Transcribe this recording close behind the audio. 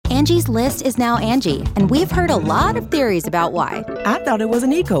Angie's List is now Angie, and we've heard a lot of theories about why. I thought it was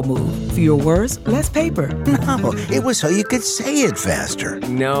an eco move. Fewer words, less paper. No, it was so you could say it faster.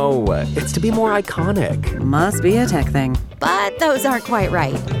 No, it's to be more iconic. Must be a tech thing. But those aren't quite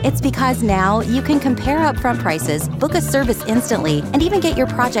right. It's because now you can compare upfront prices, book a service instantly, and even get your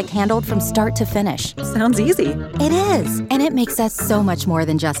project handled from start to finish. Sounds easy. It is, and it makes us so much more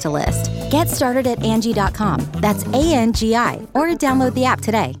than just a list. Get started at Angie.com. That's ANGI, or download the app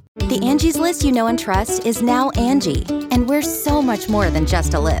today. The Angie's List you know and trust is now Angie, and we're so much more than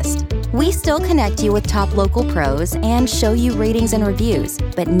just a list. We still connect you with top local pros and show you ratings and reviews,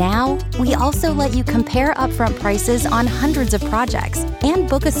 but now we also let you compare upfront prices on hundreds of projects and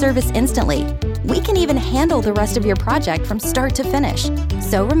book a service instantly. We can even handle the rest of your project from start to finish.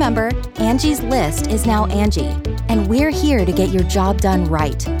 So remember, Angie's List is now Angie, and we're here to get your job done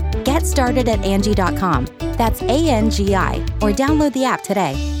right. Get started at Angie.com. That's ANGI, or download the app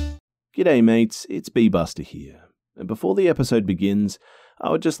today. G'day mates, it's B-Buster here. And before the episode begins, I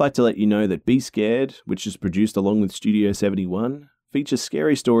would just like to let you know that Be Scared, which is produced along with Studio 71, features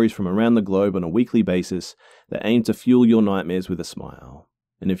scary stories from around the globe on a weekly basis that aim to fuel your nightmares with a smile.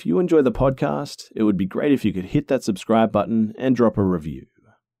 And if you enjoy the podcast, it would be great if you could hit that subscribe button and drop a review.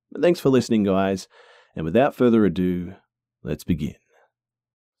 But thanks for listening, guys, and without further ado, let's begin.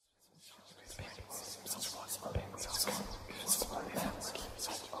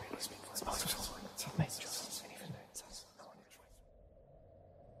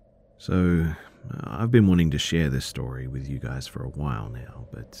 So, I've been wanting to share this story with you guys for a while now,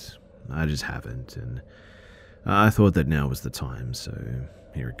 but I just haven't, and I thought that now was the time, so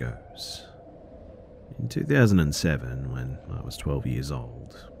here it goes. In 2007, when I was 12 years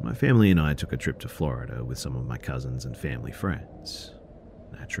old, my family and I took a trip to Florida with some of my cousins and family friends.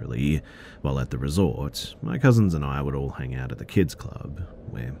 Naturally, while at the resort, my cousins and I would all hang out at the kids club,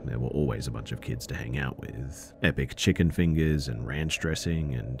 where there were always a bunch of kids to hang out with, epic chicken fingers and ranch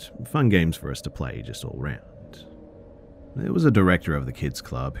dressing, and fun games for us to play just all round. There was a director of the kids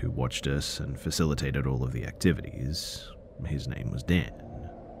club who watched us and facilitated all of the activities. His name was Dan.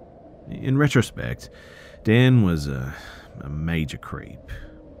 In retrospect, Dan was a major creep.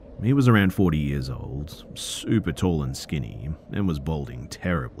 He was around 40 years old, super tall and skinny, and was balding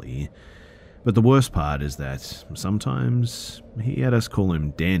terribly. But the worst part is that sometimes he had us call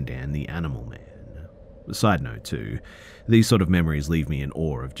him Dan Dan the Animal Man. Side note too, these sort of memories leave me in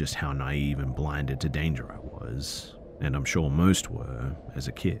awe of just how naive and blinded to danger I was, and I'm sure most were as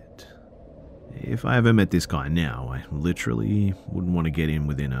a kid. If I ever met this guy now, I literally wouldn't want to get in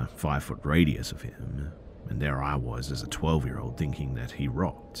within a 5-foot radius of him. And there I was as a 12-year-old thinking that he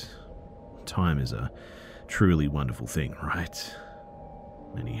rocked. Time is a truly wonderful thing, right?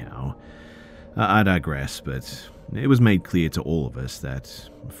 Anyhow, I digress, but it was made clear to all of us that,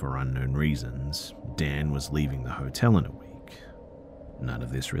 for unknown reasons, Dan was leaving the hotel in a week. None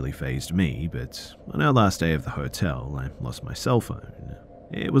of this really fazed me, but on our last day of the hotel, I lost my cell phone.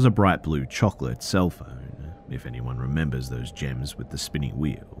 It was a bright blue chocolate cell phone, if anyone remembers those gems with the spinning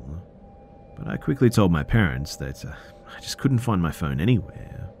wheel. But I quickly told my parents that I just couldn't find my phone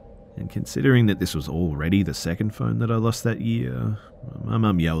anywhere. And considering that this was already the second phone that I lost that year, my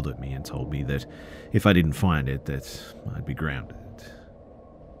mum yelled at me and told me that if I didn't find it, that I'd be grounded.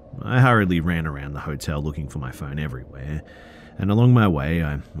 I hurriedly ran around the hotel looking for my phone everywhere, and along my way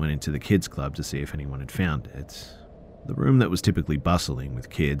I went into the kids club to see if anyone had found it. The room that was typically bustling with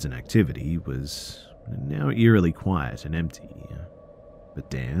kids and activity was now eerily quiet and empty.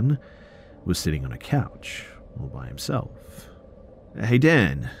 But Dan was sitting on a couch, all by himself. "Hey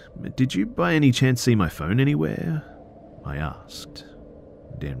Dan, did you by any chance see my phone anywhere?" I asked.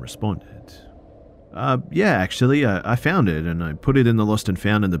 Dan responded, "Yeah, actually, I found it and I put it in the lost and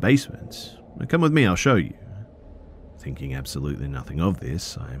found in the basement. Come with me, I'll show you." Thinking absolutely nothing of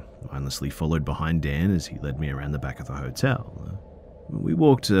this, I mindlessly followed behind Dan as he led me around the back of the hotel. We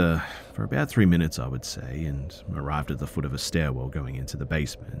walked for about 3 minutes, I would say, and arrived at the foot of a stairwell going into the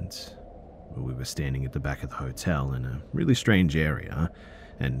basement. We were standing at the back of the hotel in a really strange area,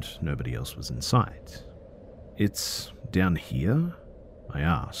 and nobody else was in sight. "It's down here?" I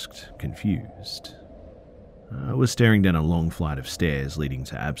asked, confused. I was staring down a long flight of stairs leading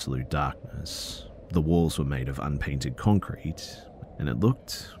to absolute darkness. The walls were made of unpainted concrete, and it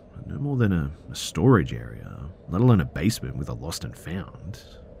looked no more than a storage area, let alone a basement with a lost and found.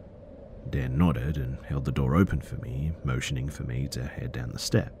 Dan nodded and held the door open for me, motioning for me to head down the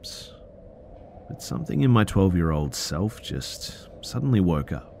steps. But something in my 12-year-old self just suddenly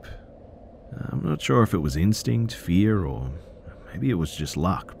woke up. I'm not sure if it was instinct, fear, or maybe it was just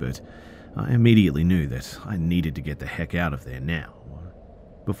luck, but I immediately knew that I needed to get the heck out of there now.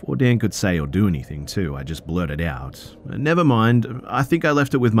 Before Dan could say or do anything too, I just blurted out, "Never mind, I think I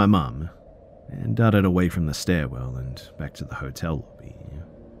left it with my mum," and darted away from the stairwell and back to the hotel lobby.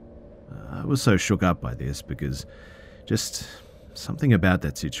 I was so shook up by this because just something about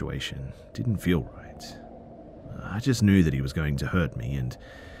that situation didn't feel right. I just knew that he was going to hurt me, and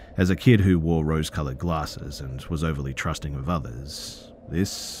as a kid who wore rose-colored glasses and was overly trusting of others,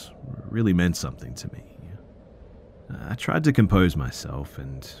 this really meant something to me. I tried to compose myself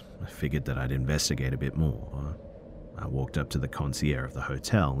and I figured that I'd investigate a bit more. I walked up to the concierge of the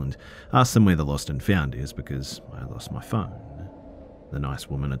hotel and asked them where the lost and found is because I lost my phone. The nice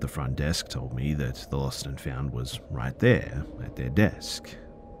woman at the front desk told me that the lost and found was right there at their desk.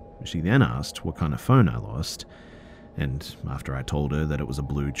 She then asked what kind of phone I lost, and after I told her that it was a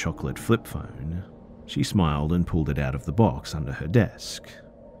blue chocolate flip phone, she smiled and pulled it out of the box under her desk.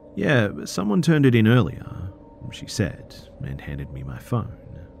 "Yeah, someone turned it in earlier," she said, and handed me my phone.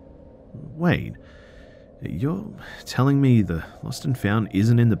 "Wait, you're telling me the lost and found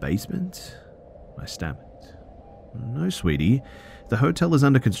isn't in the basement?" I stammered. "No, sweetie. The hotel is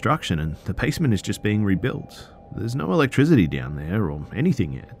under construction and the basement is just being rebuilt. There's no electricity down there or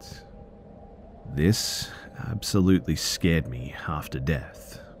anything yet." This absolutely scared me half to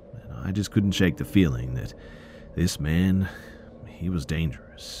death, and I just couldn't shake the feeling that this man, he was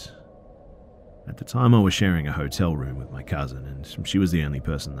dangerous. At the time, I was sharing a hotel room with my cousin, and she was the only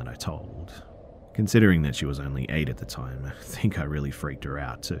person that I told. Considering that she was only 8 at the time, I think I really freaked her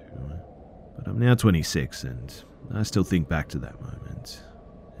out too. But I'm now 26, and I still think back to that moment,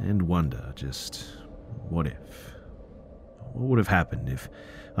 and wonder just, what if? What would have happened if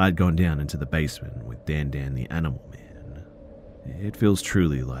I'd gone down into the basement with Dan the Animal Man? It feels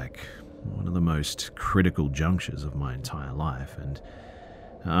truly like one of the most critical junctures of my entire life, and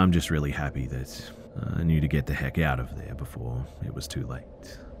I'm just really happy that I knew to get the heck out of there before it was too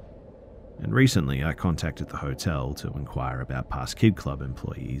late. And recently I contacted the hotel to inquire about past Kid Club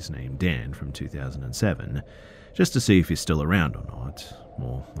employees named Dan from 2007, just to see if he's still around or not,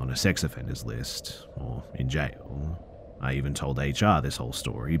 or on a sex offenders list, or in jail. I even told HR this whole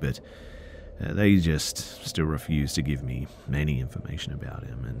story, but they just still refused to give me any information about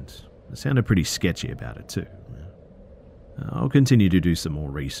him, and they sounded pretty sketchy about it too. I'll continue to do some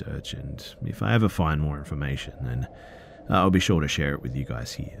more research, and if I ever find more information, then I'll be sure to share it with you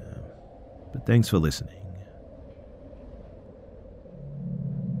guys here. But thanks for listening.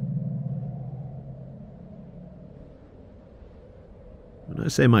 When I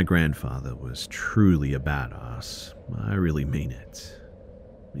say my grandfather was truly a badass, I really mean it.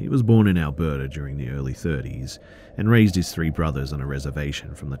 He was born in Alberta during the early 30s and raised his 3 brothers on a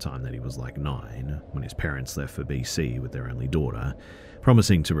reservation from the time that he was like 9, when his parents left for BC with their only daughter,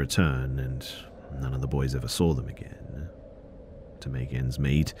 promising to return, and none of the boys ever saw them again. To make ends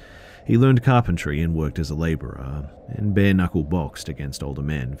meet, he learned carpentry and worked as a labourer, and bare-knuckle boxed against older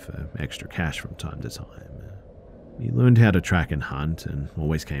men for extra cash from time to time. He learned how to track and hunt, and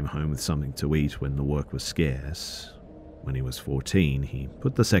always came home with something to eat when the work was scarce. When he was 14, he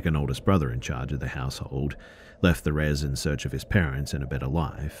put the second oldest brother in charge of the household, left the res in search of his parents and a better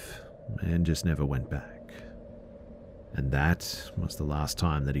life, and just never went back. And that was the last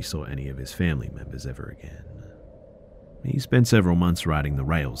time that he saw any of his family members ever again. He spent several months riding the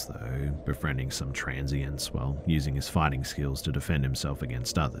rails though, befriending some transients while using his fighting skills to defend himself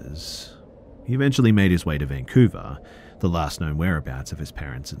against others. He eventually made his way to Vancouver, the last known whereabouts of his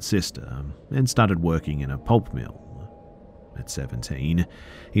parents and sister, and started working in a pulp mill. At 17,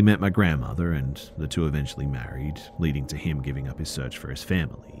 he met my grandmother and the two eventually married, leading to him giving up his search for his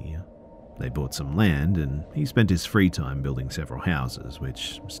family. They bought some land and he spent his free time building several houses,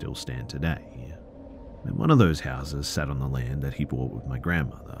 which still stand today. And one of those houses sat on the land that he bought with my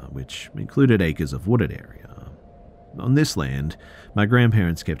grandmother, which included acres of wooded area. On this land, my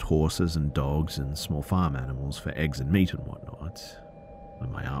grandparents kept horses and dogs and small farm animals for eggs and meat and whatnot.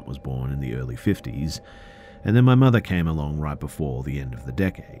 When my aunt was born in the early 50s, and then my mother came along right before the end of the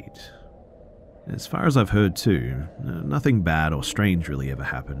decade. As far as I've heard too, nothing bad or strange really ever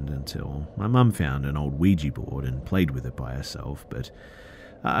happened until my mum found an old Ouija board and played with it by herself, but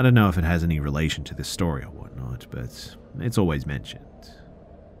I don't know if it has any relation to this story or whatnot, but it's always mentioned.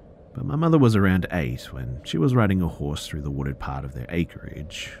 But my mother was around 8 when she was riding a horse through the wooded part of their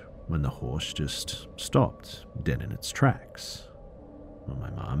acreage, when the horse just stopped, dead in its tracks. Well,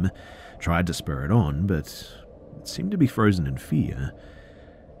 my mum tried to spur it on, but it seemed to be frozen in fear,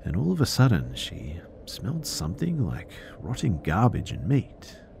 and all of a sudden she smelled something like rotting garbage and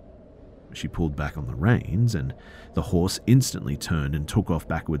meat. She pulled back on the reins, and the horse instantly turned and took off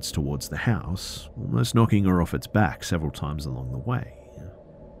backwards towards the house, almost knocking her off its back several times along the way.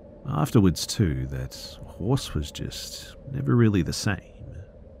 Afterwards too, that horse was just never really the same.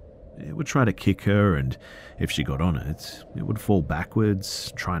 It would try to kick her, and if she got on it, it would fall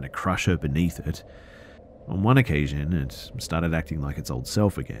backwards, trying to crush her beneath it. On one occasion, it started acting like its old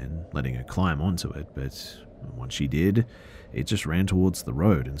self again, letting her climb onto it, but once she did, it just ran towards the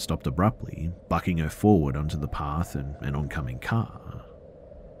road and stopped abruptly, bucking her forward onto the path and an oncoming car.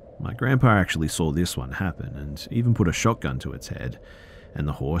 My grandpa actually saw this one happen and even put a shotgun to its head, and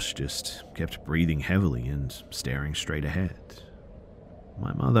the horse just kept breathing heavily and staring straight ahead.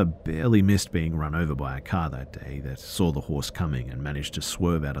 My mother barely missed being run over by a car that day that saw the horse coming and managed to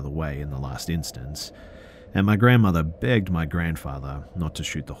swerve out of the way in the last instance, and my grandmother begged my grandfather not to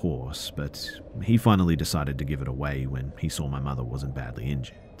shoot the horse, but he finally decided to give it away when he saw my mother wasn't badly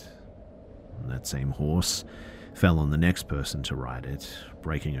injured. That same horse fell on the next person to ride it,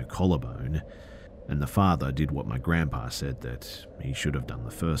 breaking her collarbone, and the father did what my grandpa said that he should have done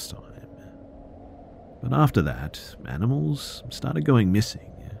the first time. But after that, animals started going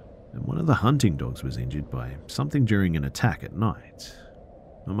missing, and one of the hunting dogs was injured by something during an attack at night.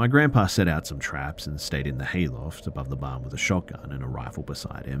 My grandpa set out some traps and stayed in the hayloft above the barn with a shotgun and a rifle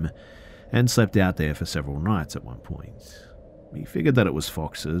beside him, and slept out there for several nights at one point. He figured that it was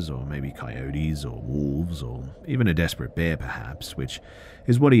foxes, or maybe coyotes, or wolves, or even a desperate bear perhaps, which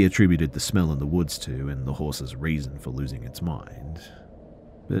is what he attributed the smell in the woods to and the horse's reason for losing its mind.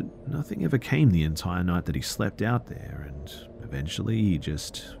 But nothing ever came the entire night that he slept out there, and eventually he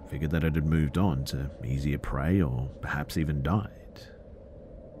just figured that it had moved on to easier prey or perhaps even died.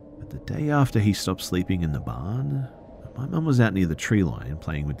 But the day after he stopped sleeping in the barn, my mum was out near the tree line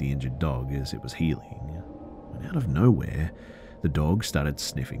playing with the injured dog as it was healing, when out of nowhere, the dog started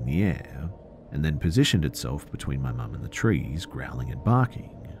sniffing the air, and then positioned itself between my mum and the trees, growling and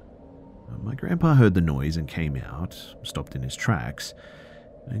barking. My grandpa heard the noise and came out, stopped in his tracks,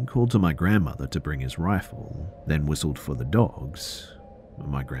 and called to my grandmother to bring his rifle, then whistled for the dogs.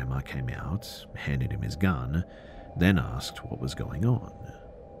 My grandma came out, handed him his gun, then asked what was going on.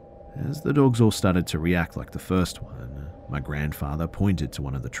 As the dogs all started to react like the first one, my grandfather pointed to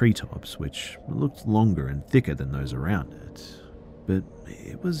one of the treetops, which looked longer and thicker than those around it, but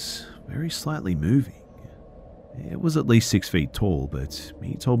it was very slightly moving. It was at least 6 feet tall, but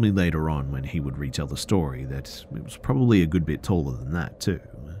he told me later on when he would retell the story that it was probably a good bit taller than that too.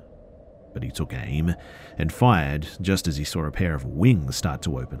 But he took aim and fired just as he saw a pair of wings start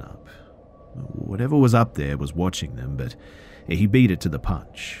to open up. Whatever was up there was watching them, but he beat it to the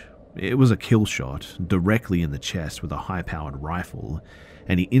punch. It was a kill shot directly in the chest with a high-powered rifle,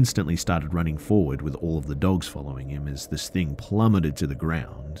 and he instantly started running forward with all of the dogs following him as this thing plummeted to the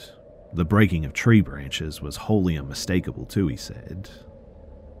ground. The breaking of tree branches was wholly unmistakable too, he said.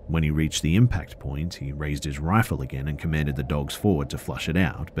 When he reached the impact point, he raised his rifle again and commanded the dogs forward to flush it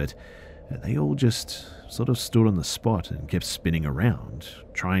out, but they all just sort of stood on the spot and kept spinning around,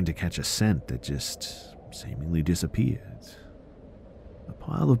 trying to catch a scent that just seemingly disappeared. A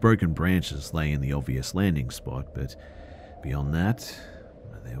pile of broken branches lay in the obvious landing spot, but beyond that,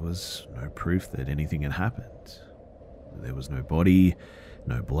 there was no proof that anything had happened. There was no body,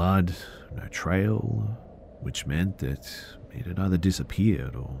 no blood, no trail, which meant that it had either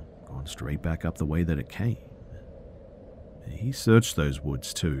disappeared or gone straight back up the way that it came. He searched those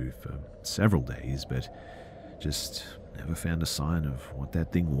woods too for several days, but just never found a sign of what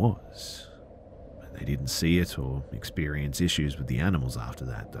that thing was. They didn't see it or experience issues with the animals after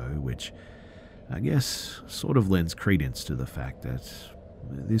that though, which I guess sort of lends credence to the fact that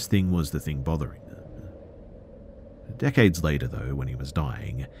this thing was the thing bothering them. Decades later though, when he was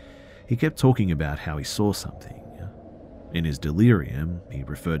dying, he kept talking about how he saw something. In his delirium, he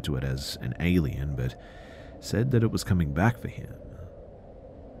referred to it as an alien, but said that it was coming back for him.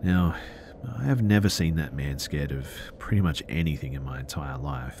 Now, I have never seen that man scared of pretty much anything in my entire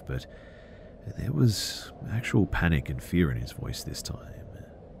life, but there was actual panic and fear in his voice this time.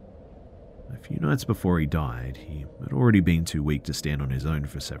 A few nights before he died, he had already been too weak to stand on his own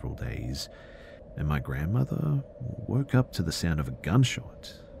for several days, and my grandmother woke up to the sound of a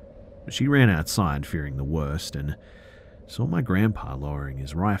gunshot. She ran outside, fearing the worst, and saw my grandpa lowering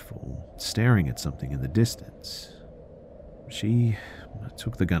his rifle, staring at something in the distance. She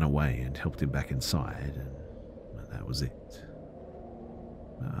took the gun away and helped him back inside, and that was it.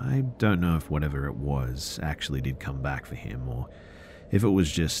 I don't know if whatever it was actually did come back for him, or if it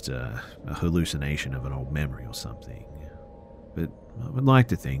was just a hallucination of an old memory or something. But I would like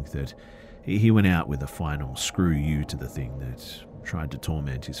to think that he went out with a final screw you to the thing that tried to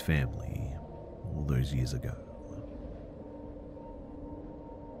torment his family all those years ago.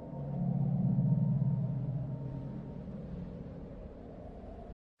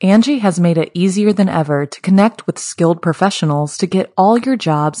 Angie has made it easier than ever to connect with skilled professionals to get all your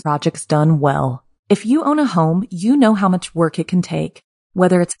jobs projects done well. If you own a home, you know how much work it can take,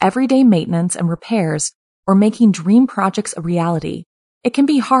 whether it's everyday maintenance and repairs or making dream projects a reality. It can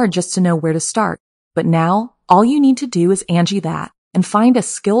be hard just to know where to start, but now all you need to do is Angie that and find a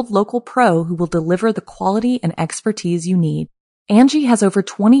skilled local pro who will deliver the quality and expertise you need. Angie has over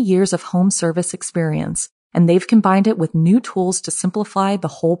 20 years of home service experience, and they've combined it with new tools to simplify the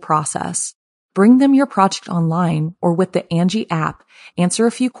whole process. Bring them your project online or with the Angie app, answer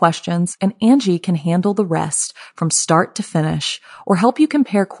a few questions, and Angie can handle the rest from start to finish or help you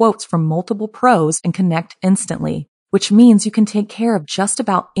compare quotes from multiple pros and connect instantly, which means you can take care of just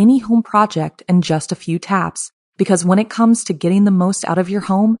about any home project in just a few taps. Because when it comes to getting the most out of your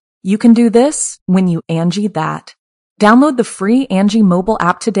home, you can do this when you Angie that. Download the free Angie mobile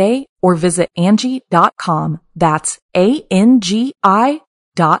app today or visit Angie.com. That's ANGI.com.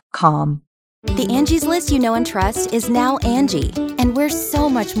 The Angie's List you know and trust is now Angie, and we're so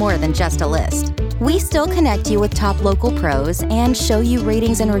much more than just a list. We still connect you with top local pros and show you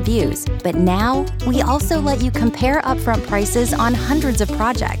ratings and reviews, but now we also let you compare upfront prices on hundreds of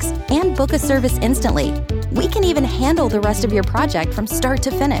projects and book a service instantly. We can even handle the rest of your project from start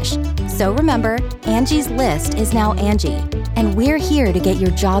to finish. So remember, Angie's List is now Angie, and we're here to get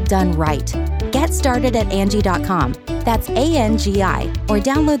your job done right. Get started at Angie.com. That's ANGI, or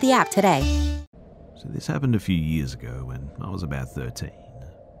download the app today. So this happened a few years ago when I was about 13.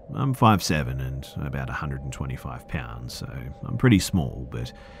 I'm 5'7" and about 125 pounds, so I'm pretty small,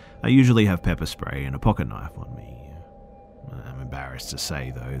 but I usually have pepper spray and a pocket knife on me. I'm embarrassed to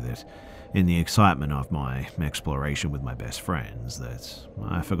say, though, that in the excitement of my exploration with my best friends, that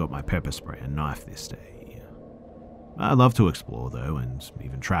I forgot my pepper spray and knife this day. I love to explore, though, and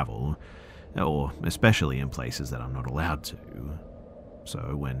even travel, or especially in places that I'm not allowed to.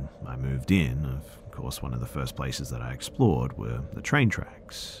 So when I moved in, of course, one of the first places that I explored were the train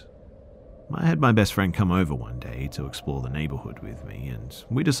tracks. I had my best friend come over one day to explore the neighborhood with me, and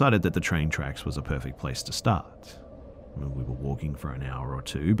we decided that the train tracks was a perfect place to start. We were walking for an hour or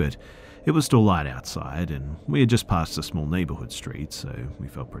two, but it was still light outside, and we had just passed a small neighborhood street, so we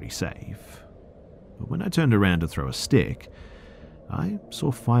felt pretty safe. But when I turned around to throw a stick, I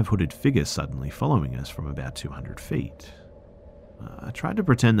saw 5 hooded figures suddenly following us from about 200 feet. I tried to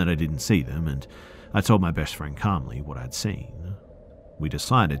pretend that I didn't see them, and I told my best friend calmly what I'd seen. We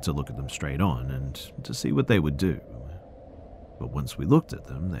decided to look at them straight on and to see what they would do. But once we looked at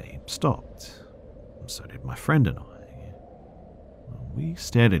them, they stopped. So did my friend and I. We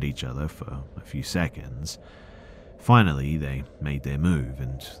stared at each other for a few seconds. Finally, they made their move,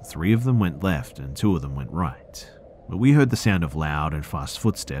 and 3 of them went left and 2 of them went right. But we heard the sound of loud and fast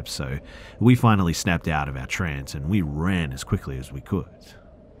footsteps, so we finally snapped out of our trance and we ran as quickly as we could.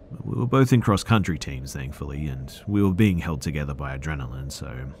 We were both in cross-country teams, thankfully, and we were being held together by adrenaline,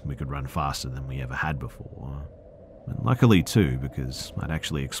 so we could run faster than we ever had before. And luckily too, because I'd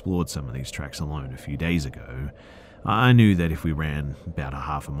actually explored some of these tracks alone a few days ago, I knew that if we ran about a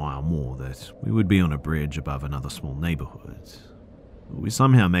half a mile more, that we would be on a bridge above another small neighborhood. We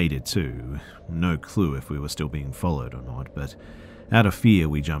somehow made it too, no clue if we were still being followed or not, but out of fear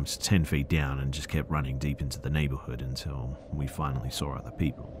we jumped 10 feet down and just kept running deep into the neighborhood until we finally saw other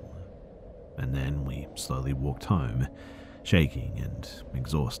people. And then we slowly walked home, shaking and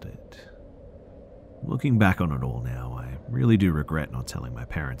exhausted. Looking back on it all now, I really do regret not telling my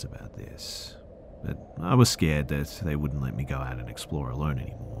parents about this. But I was scared that they wouldn't let me go out and explore alone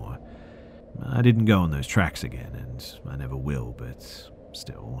anymore. I didn't go on those tracks again, and I never will, but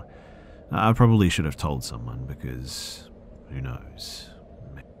still, I probably should have told someone because, who knows,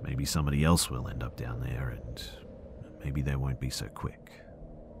 maybe somebody else will end up down there and maybe they won't be so quick.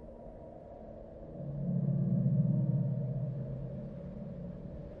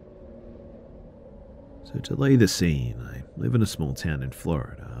 So to lay the scene, I live in a small town in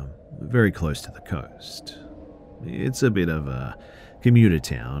Florida, very close to the coast. It's a bit of a commuter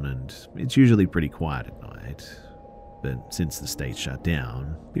town and it's usually pretty quiet at night. But since the state shut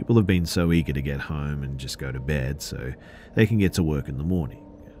down, people have been so eager to get home and just go to bed so they can get to work in the morning.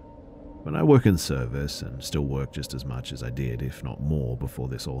 But I work in service and still work just as much as I did, if not more, before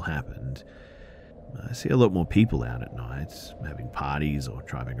this all happened. I see a lot more people out at night, having parties or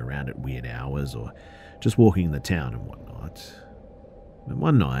driving around at weird hours or just walking in the town and whatnot. And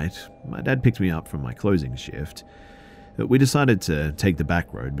one night, my dad picked me up from my closing shift. We decided to take the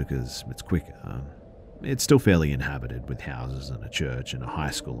back road because it's quicker. It's still fairly inhabited with houses and a church and a high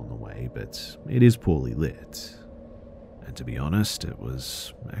school on the way, but it is poorly lit. And to be honest, it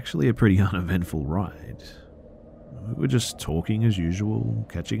was actually a pretty uneventful ride. We were just talking as usual,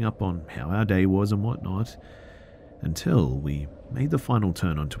 catching up on how our day was and whatnot, until we made the final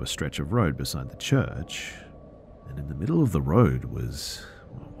turn onto a stretch of road beside the church, and in the middle of the road was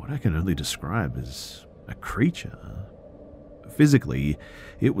what I can only describe as a creature. Physically,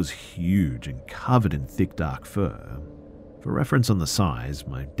 it was huge and covered in thick dark fur. For reference on the size,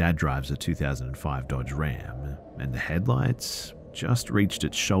 my dad drives a 2005 Dodge Ram, and the headlights just reached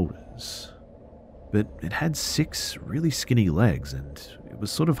its shoulders. But it had 6 really skinny legs, and it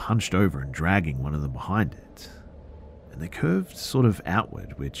was sort of hunched over and dragging one of them behind it. And they curved sort of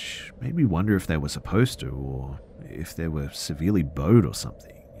outward, which made me wonder if they were supposed to, or if they were severely bowed or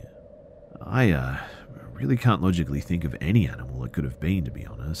something. I really can't logically think of any animal it could have been, to be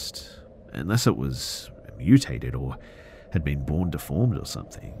honest, unless it was mutated or had been born deformed or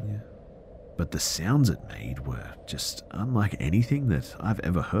something. But the sounds it made were just unlike anything that I've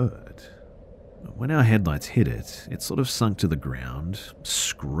ever heard. When our headlights hit it, it sort of sunk to the ground,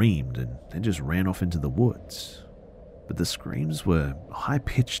 screamed, and then just ran off into the woods. But the screams were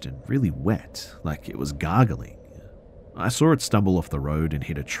high-pitched and really wet, like it was gargling. I saw it stumble off the road and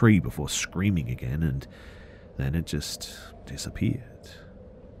hit a tree before screaming again, and then it just disappeared.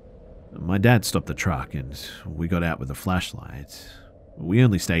 My dad stopped the truck and we got out with a flashlight. We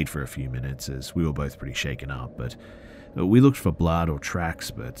only stayed for a few minutes as we were both pretty shaken up, but we looked for blood or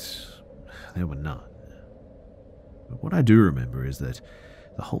tracks, but there were none. But what I do remember is that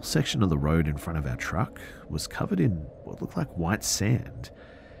the whole section of the road in front of our truck was covered in what looked like white sand,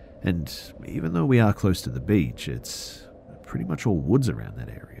 and even though we are close to the beach, it's pretty much all woods around that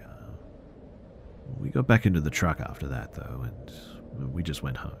area. We got back into the truck after that, though, and we just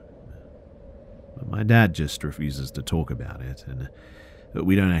went home. But my dad just refuses to talk about it, and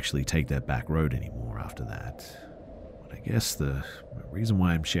we don't actually take that back road anymore after that. But I guess the reason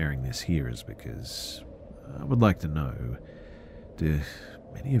why I'm sharing this here is because I would like to know, do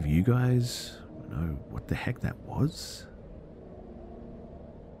many of you guys know what the heck that was?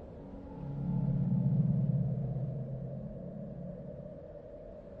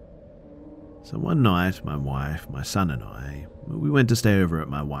 So one night, my wife, my son and I, we went to stay over at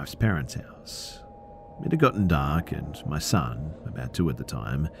my wife's parents' house. It had gotten dark and my son, about 2 at the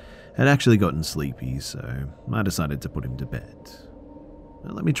time, had actually gotten sleepy, so I decided to put him to bed.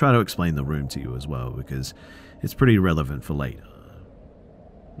 Now, let me try to explain the room to you as well, because it's pretty relevant for later.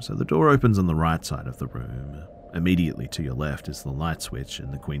 So the door opens on the right side of the room. Immediately to your left is the light switch,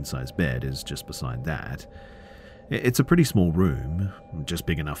 and the queen-size bed is just beside that. It's a pretty small room, just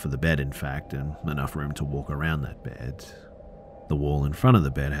big enough for the bed in fact, and enough room to walk around that bed. The wall in front of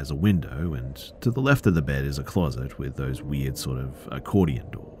the bed has a window, and to the left of the bed is a closet with those weird sort of accordion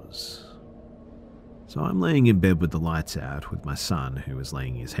doors. So I'm laying in bed with the lights out with my son, who is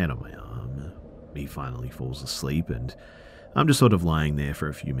laying his head on my arm. He finally falls asleep, and I'm just sort of lying there for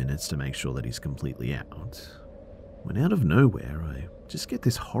a few minutes to make sure that he's completely out. When out of nowhere, I just get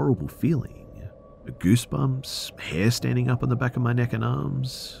this horrible feeling. Goosebumps, hair standing up on the back of my neck and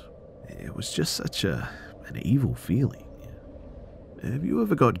arms. It was just such an evil feeling. Have you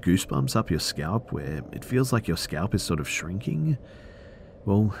ever got goosebumps up your scalp where it feels like your scalp is sort of shrinking?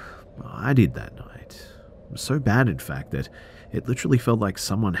 Well, I did that night. It was so bad, in fact, that it literally felt like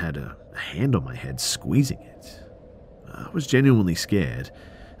someone had a hand on my head squeezing it. I was genuinely scared,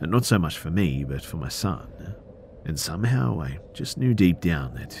 and not so much for me, but for my son. And somehow I just knew deep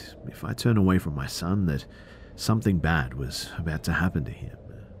down that if I turned away from my son, that something bad was about to happen to him.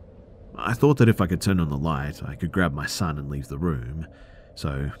 I thought that if I could turn on the light, I could grab my son and leave the room.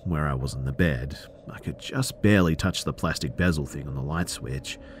 So where I was in the bed, I could just barely touch the plastic bezel thing on the light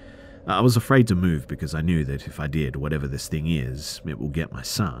switch. I was afraid to move because I knew that if I did, whatever this thing is, it will get my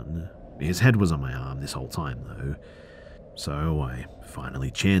son. His head was on my arm this whole time though. So I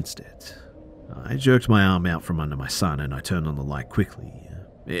finally chanced it. I jerked my arm out from under my son and I turned on the light quickly.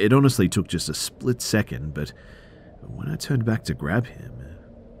 It honestly took just a split second, but when I turned back to grab him,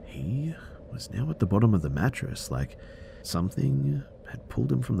 he was now at the bottom of the mattress, like something had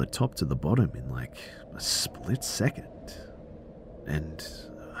pulled him from the top to the bottom in like a split second. And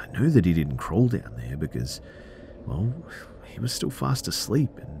I know that he didn't crawl down there because, well, he was still fast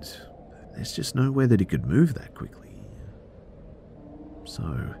asleep and there's just no way that he could move that quickly.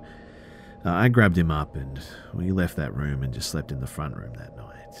 So I grabbed him up and we left that room and just slept in the front room that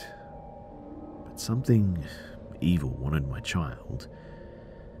night. But something evil wanted my child,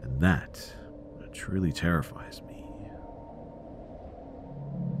 and that truly terrifies me.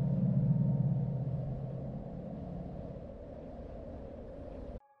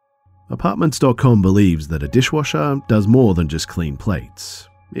 Apartments.com believes that a dishwasher does more than just clean plates.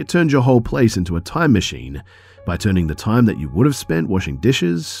 It turned your whole place into a time machine by turning the time that you would have spent washing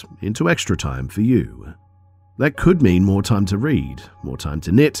dishes into extra time for you. That could mean more time to read, more time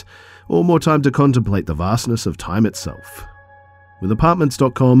to knit, or more time to contemplate the vastness of time itself. With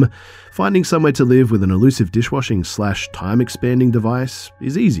Apartments.com, finding somewhere to live with an elusive dishwashing/time-expanding device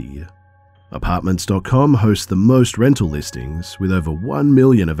is easy. Apartments.com hosts the most rental listings with over 1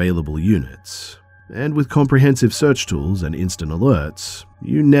 million available units. And with comprehensive search tools and instant alerts,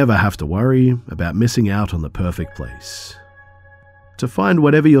 you never have to worry about missing out on the perfect place. To find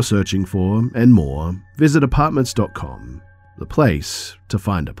whatever you're searching for and more, visit Apartments.com, the place to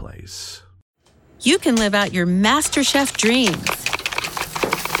find a place. You can live out your MasterChef dreams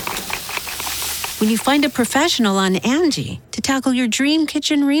when you find a professional on Angie to tackle your dream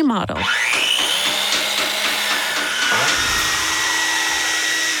kitchen remodel.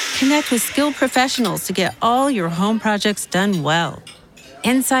 Connect with skilled professionals to get all your home projects done well.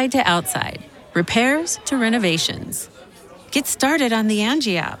 Inside to outside, repairs to renovations. Get started on the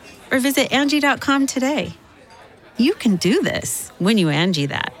Angie app or visit Angie.com today. You can do this when you Angie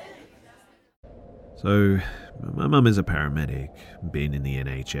that. So, my mum is a paramedic, been in the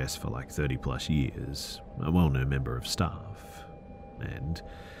NHS for like 30 plus years, a well-known member of staff. And,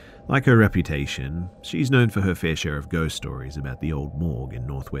 like her reputation, she's known for her fair share of ghost stories about the old morgue in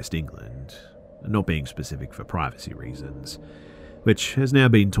northwest England, not being specific for privacy reasons, which has now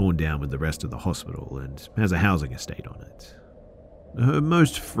been torn down with the rest of the hospital and has a housing estate on it. Her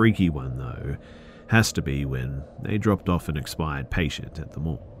most freaky one, though, has to be when they dropped off an expired patient at the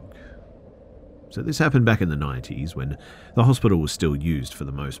morgue. So this happened back in the 90s when the hospital was still used for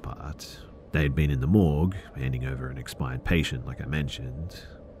the most part. They had been in the morgue, handing over an expired patient like I mentioned.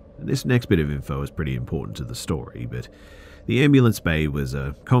 And this next bit of info is pretty important to the story, but the ambulance bay was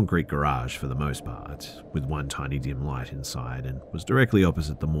a concrete garage for the most part, with one tiny dim light inside and was directly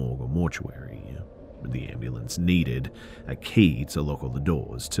opposite the morgue or mortuary. The ambulance needed a key to lock all the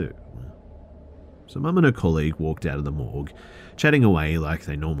doors too. So Mum and her colleague walked out of the morgue, chatting away like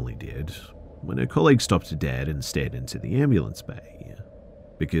they normally did, when her colleague stopped dead and stared into the ambulance bay.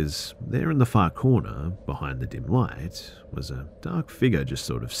 Because there in the far corner, behind the dim light, was a dark figure just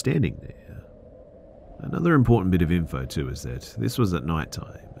sort of standing there. Another important bit of info too is that this was at night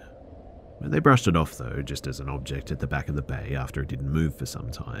time. They brushed it off though, just as an object at the back of the bay after it didn't move for some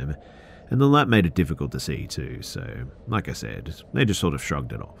time, and the light made it difficult to see too, so, like I said, they just sort of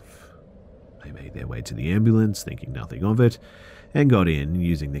shrugged it off. They made their way to the ambulance, thinking nothing of it, and got in,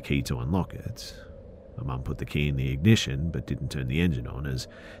 using the key to unlock it. My mum put the key in the ignition, but didn't turn the engine on, as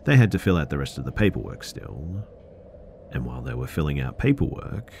they had to fill out the rest of the paperwork still. And while they were filling out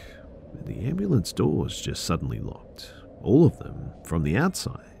paperwork, the ambulance doors just suddenly locked, all of them, from the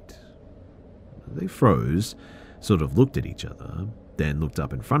outside. They froze, sort of looked at each other, then looked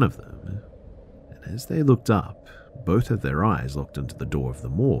up in front of them, and as they looked up, both of their eyes locked onto the door of the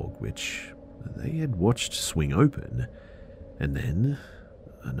morgue, which they had watched swing open, and then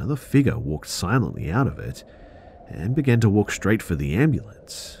another figure walked silently out of it and began to walk straight for the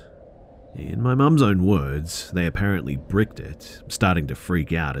ambulance. In my mum's own words, they apparently bricked it, starting to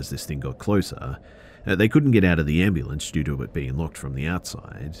freak out as this thing got closer. They couldn't get out of the ambulance due to it being locked from the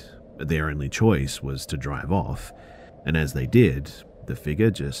outside. Their only choice was to drive off, and as they did, the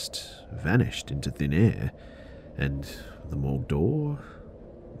figure just vanished into thin air, and the morgue door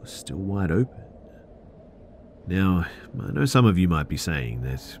was still wide open. Now, I know some of you might be saying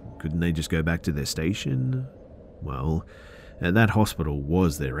that couldn't they just go back to their station? Well, that hospital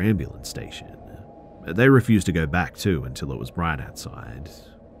was their ambulance station. They refused to go back too until it was bright outside.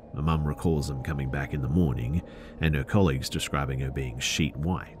 My mum recalls them coming back in the morning, and her colleagues describing her being sheet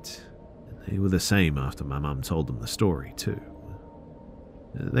white. They were the same after my mum told them the story too.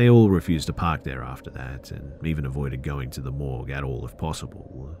 They all refused to park there after that, and even avoided going to the morgue at all if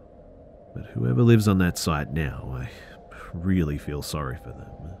possible. But whoever lives on that site now, I really feel sorry for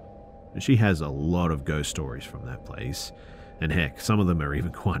them. She has a lot of ghost stories from that place, and heck, some of them are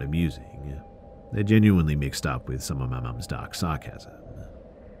even quite amusing. They're genuinely mixed up with some of my mum's dark sarcasm.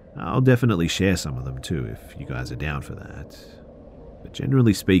 I'll definitely share some of them too if you guys are down for that. But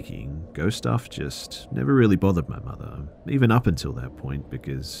generally speaking, ghost stuff just never really bothered my mother, even up until that point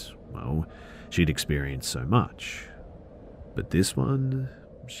because, well, she'd experienced so much. But this one,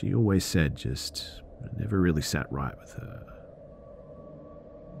 she always said just never really sat right with her.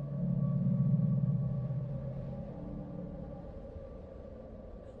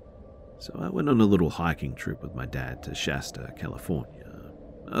 So I went on a little hiking trip with my dad to Shasta, California,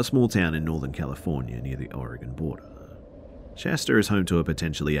 a small town in Northern California near the Oregon border. Shasta is home to a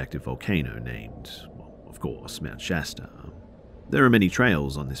potentially active volcano named, well, of course, Mount Shasta. There are many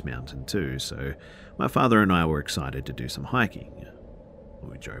trails on this mountain too, so my father and I were excited to do some hiking.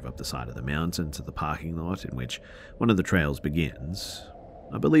 We drove up the side of the mountain to the parking lot in which one of the trails begins.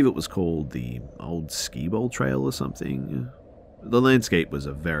 I believe it was called the Old Ski Bowl Trail or something. The landscape was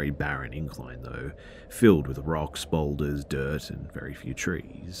a very barren incline though, filled with rocks, boulders, dirt, and very few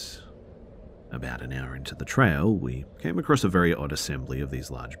trees. About an hour into the trail, we came across a very odd assembly of these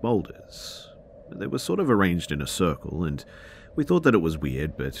large boulders. They were sort of arranged in a circle, and we thought that it was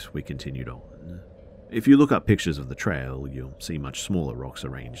weird, but we continued on. If you look up pictures of the trail, you'll see much smaller rocks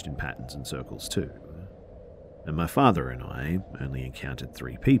arranged in patterns and circles too. And my father and I only encountered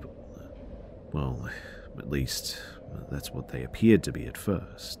 3 people. Well, at least that's what they appeared to be at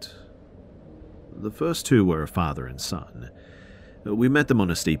first. The first 2 were a father and son. We met them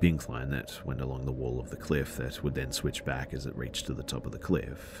on a steep incline that went along the wall of the cliff that would then switch back as it reached to the top of the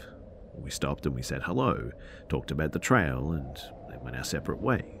cliff. We stopped and we said hello, talked about the trail, and then went our separate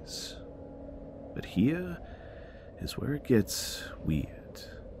ways. But here is where it gets weird.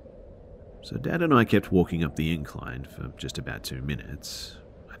 So Dad and I kept walking up the incline for just about 2 minutes.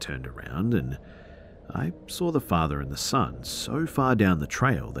 I turned around and I saw the father and the son so far down the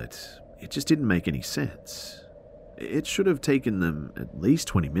trail that it just didn't make any sense. It should have taken them at least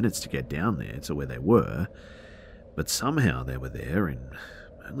 20 minutes to get down there to where they were, but somehow they were there in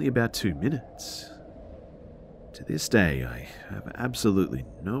only about 2 minutes. To this day, I have absolutely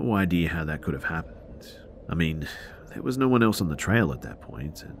no idea how that could have happened. I mean, there was no one else on the trail at that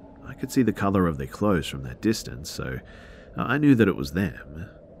point, and I could see the color of their clothes from that distance, so I knew that it was them.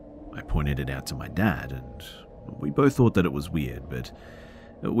 I pointed it out to my dad, and we both thought that it was weird, but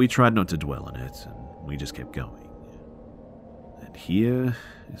we tried not to dwell on it, and we just kept going. And here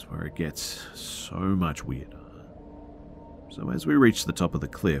is where it gets so much weirder. So as we reached the top of the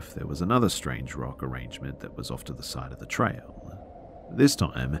cliff, there was another strange rock arrangement that was off to the side of the trail. This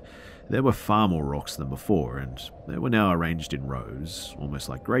time, there were far more rocks than before, and they were now arranged in rows, almost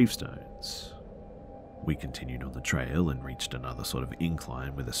like gravestones. We continued on the trail and reached another sort of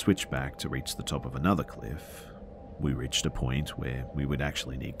incline with a switchback to reach the top of another cliff. We reached a point where we would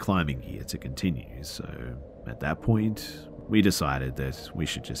actually need climbing gear to continue, so at that point, we decided that we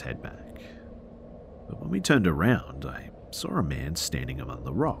should just head back. But when we turned around, I saw a man standing among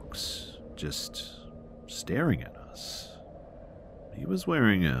the rocks, just staring at us. He was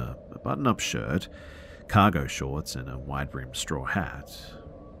wearing a button-up shirt, cargo shorts, and a wide-brimmed straw hat.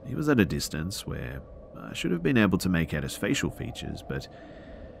 He was at a distance where I should have been able to make out his facial features, but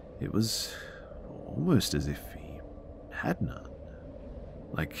it was almost as if he had none.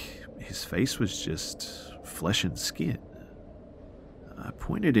 Like his face was just flesh and skin. I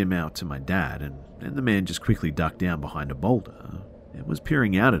pointed him out to my dad, and then the man just quickly ducked down behind a boulder and was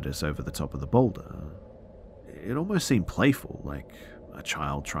peering out at us over the top of the boulder. It almost seemed playful, like a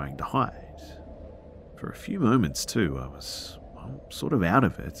child trying to hide. For a few moments, too, I was sort of out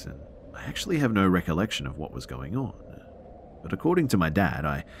of it, and I actually have no recollection of what was going on. But according to my dad,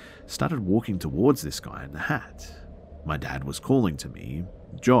 I started walking towards this guy in the hat. My dad was calling to me,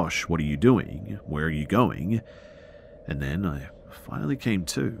 "Josh, what are you doing? Where are you going?" And then I finally came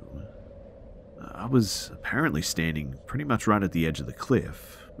to. I was apparently standing pretty much right at the edge of the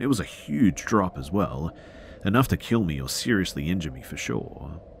cliff. It was a huge drop as well, enough to kill me or seriously injure me for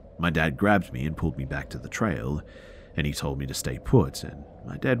sure. My dad grabbed me and pulled me back to the trail, and he told me to stay put, and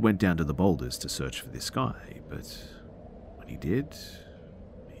my dad went down to the boulders to search for this guy, but when he did,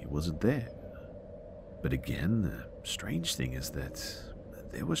 he wasn't there. But again, the strange thing is that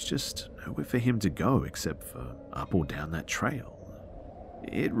there was just nowhere for him to go except for up or down that trail.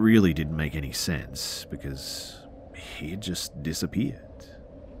 It really didn't make any sense because he had just disappeared.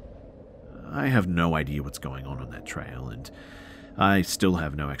 I have no idea what's going on that trail, and I still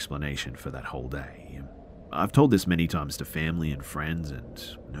have no explanation for that whole day. I've told this many times to family and friends,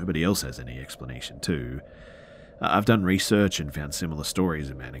 and nobody else has any explanation too. I've done research and found similar stories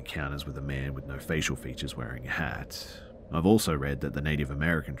about encounters with a man with no facial features wearing a hat. I've also read that the Native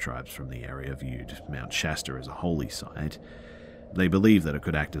American tribes from the area viewed Mount Shasta as a holy site. They believe that it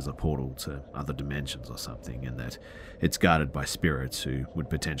could act as a portal to other dimensions or something, and that it's guarded by spirits who would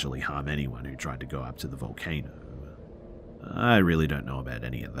potentially harm anyone who tried to go up to the volcano. I really don't know about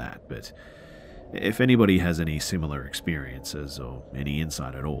any of that, but if anybody has any similar experiences or any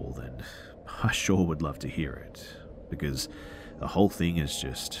insight at all, then I sure would love to hear it, because the whole thing is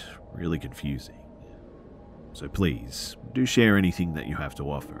just really confusing. So please, do share anything that you have to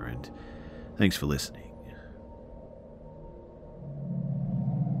offer, and thanks for listening.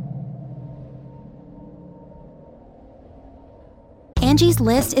 Angie's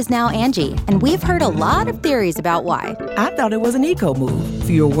List is now Angie, and we've heard a lot of theories about why. I thought it was an eco move.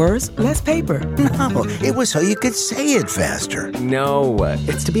 Fewer words, less paper. No, it was so you could say it faster. No,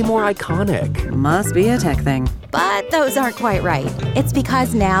 it's to be more iconic. Must be a tech thing. But those aren't quite right. It's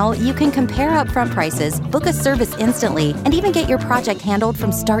because now you can compare upfront prices, book a service instantly, and even get your project handled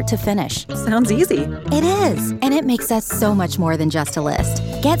from start to finish. Sounds easy. It is, and it makes us so much more than just a list.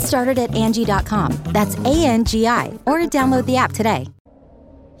 Get started at Angie.com. That's ANGI, or download the app today.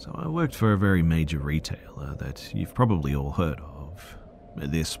 So I worked for a very major retailer that you've probably all heard of.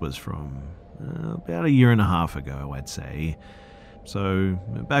 This was from about 1.5 years ago, I'd say. So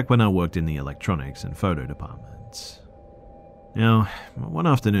back when I worked in the electronics and photo departments. Now, one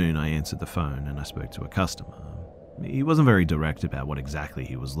afternoon I answered the phone and I spoke to a customer. He wasn't very direct about what exactly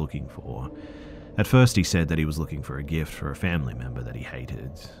he was looking for. At first he said that he was looking for a gift for a family member that he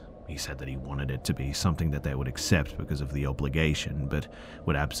hated. He said that he wanted it to be something that they would accept because of the obligation, but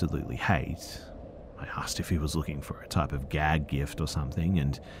would absolutely hate. I asked if he was looking for a type of gag gift or something,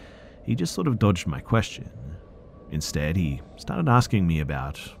 and he just sort of dodged my question. Instead, he started asking me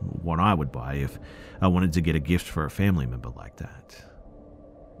about what I would buy if I wanted to get a gift for a family member like that.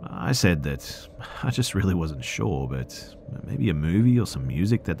 I said that I just really wasn't sure, but maybe a movie or some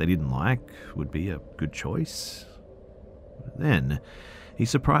music that they didn't like would be a good choice. Then, he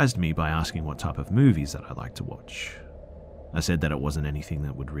surprised me by asking what type of movies that I like to watch. I said that it wasn't anything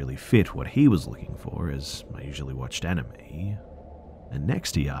that would really fit what he was looking for, as I usually watched anime. And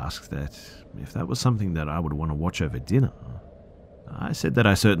next he asked that if that was something that I would want to watch over dinner. I said that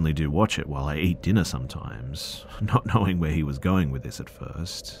I certainly do watch it while I eat dinner sometimes, not knowing where he was going with this at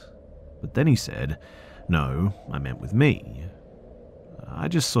first. But then he said, no, I meant with me. I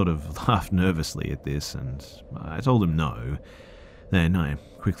just sort of laughed nervously at this, and I told him no. Then I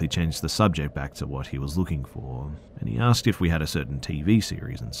quickly changed the subject back to what he was looking for, and he asked if we had a certain TV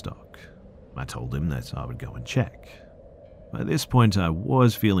series in stock. I told him that I would go and check. By this point I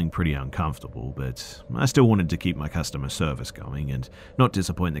was feeling pretty uncomfortable, but I still wanted to keep my customer service going and not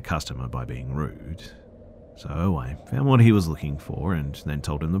disappoint the customer by being rude. So I found what he was looking for and then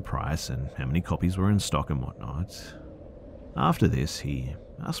told him the price and how many copies were in stock and whatnot. After this, he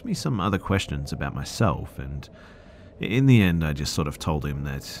asked me some other questions about myself, and in the end I just sort of told him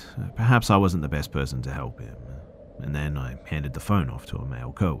that perhaps I wasn't the best person to help him, and then I handed the phone off to a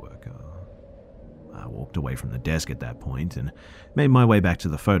male co-worker. I walked away from the desk at that point and made my way back to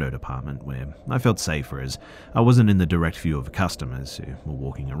the photo department, where I felt safer as I wasn't in the direct view of customers who were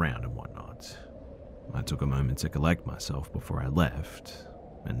walking around and whatnot. I took a moment to collect myself before I left,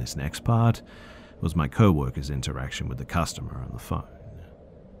 and this next part was my co-worker's interaction with the customer on the phone.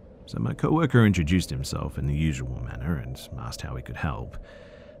 So my co-worker introduced himself in the usual manner and asked how he could help.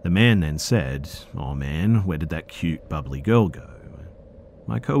 The man then said, "Oh man, where did that cute, bubbly girl go?"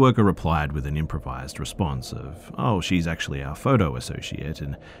 My co-worker replied with an improvised response of, "Oh, she's actually our photo associate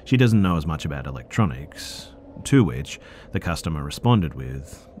and she doesn't know as much about electronics." To which the customer responded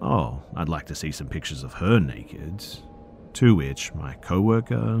with, "Oh, I'd like to see some pictures of her naked." To which my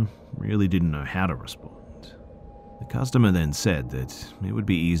co-worker really didn't know how to respond. The customer then said that it would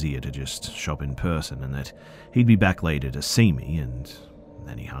be easier to just shop in person and that he'd be back later to see me, and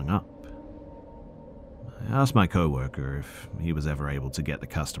then he hung up. I asked my co-worker if he was ever able to get the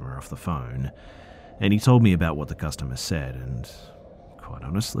customer off the phone, and he told me about what the customer said, and quite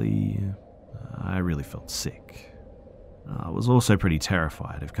honestly, I really felt sick. I was also pretty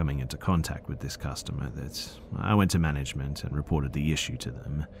terrified of coming into contact with this customer that I went to management and reported the issue to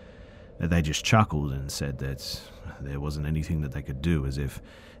them. They just chuckled and said that there wasn't anything that they could do, as if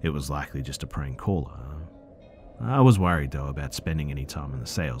it was likely just a prank caller. I was worried though about spending any time on the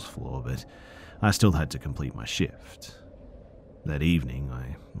sales floor, but I still had to complete my shift. That evening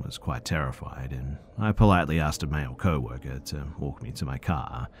I was quite terrified, and I politely asked a male co-worker to walk me to my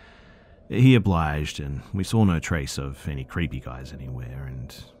car. He obliged, and we saw no trace of any creepy guys anywhere,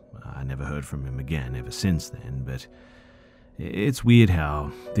 and I never heard from him again ever since then. But it's weird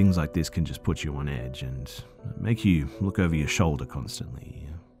how things like this can just put you on edge and make you look over your shoulder constantly.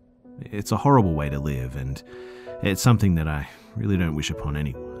 It's a horrible way to live, and it's something that I really don't wish upon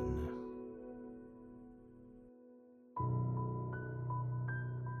anyone.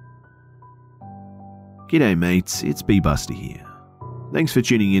 G'day mates, it's B-Buster here. Thanks for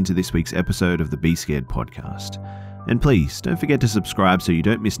tuning in to this week's episode of the Be Scared podcast. And please, don't forget to subscribe so you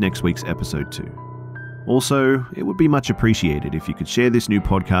don't miss next week's episode too. Also, it would be much appreciated if you could share this new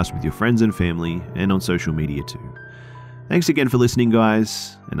podcast with your friends and family and on social media too. Thanks again for listening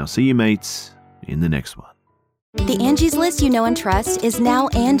guys, and I'll see you mates in the next one. The Angie's List you know and trust is now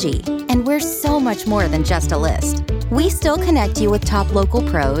Angie, and we're so much more than just a list. We still connect you with top local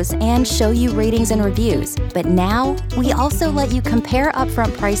pros and show you ratings and reviews, but now we also let you compare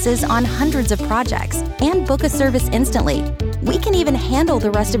upfront prices on hundreds of projects and book a service instantly. We can even handle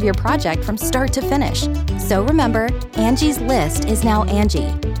the rest of your project from start to finish. So remember, Angie's List is now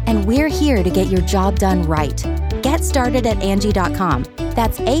Angie, and we're here to get your job done right. Get started at Angie.com.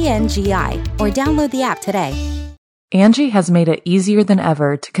 That's ANGI, or download the app today. Angie has made it easier than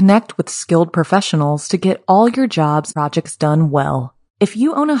ever to connect with skilled professionals to get all your jobs projects done well. If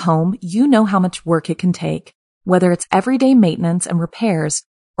you own a home, you know how much work it can take, whether it's everyday maintenance and repairs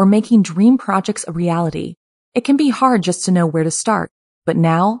or making dream projects a reality. It can be hard just to know where to start, but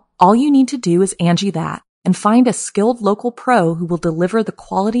now all you need to do is Angie that and find a skilled local pro who will deliver the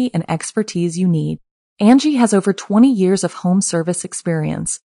quality and expertise you need. Angie has over 20 years of home service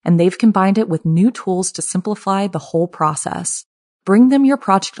experience, and they've combined it with new tools to simplify the whole process. Bring them your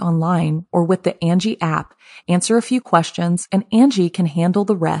project online or with the Angie app, answer a few questions, and Angie can handle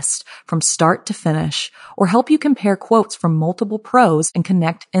the rest from start to finish or help you compare quotes from multiple pros and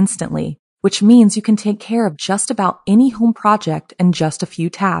connect instantly, which means you can take care of just about any home project in just a few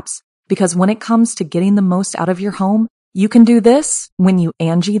taps. Because when it comes to getting the most out of your home, you can do this when you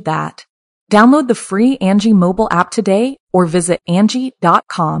Angie that. Download the free Angie mobile app today or visit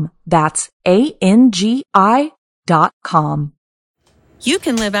Angie.com. That's ANGI.com. You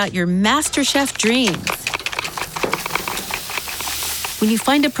can live out your MasterChef dreams when you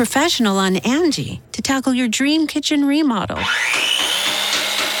find a professional on Angie to tackle your dream kitchen remodel.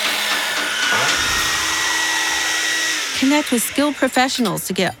 Connect with skilled professionals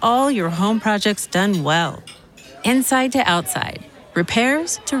to get all your home projects done well. Inside to outside,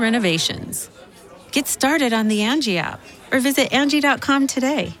 repairs to renovations. Get started on the Angie app or visit Angie.com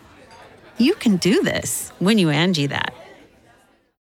today. You can do this when you Angie that.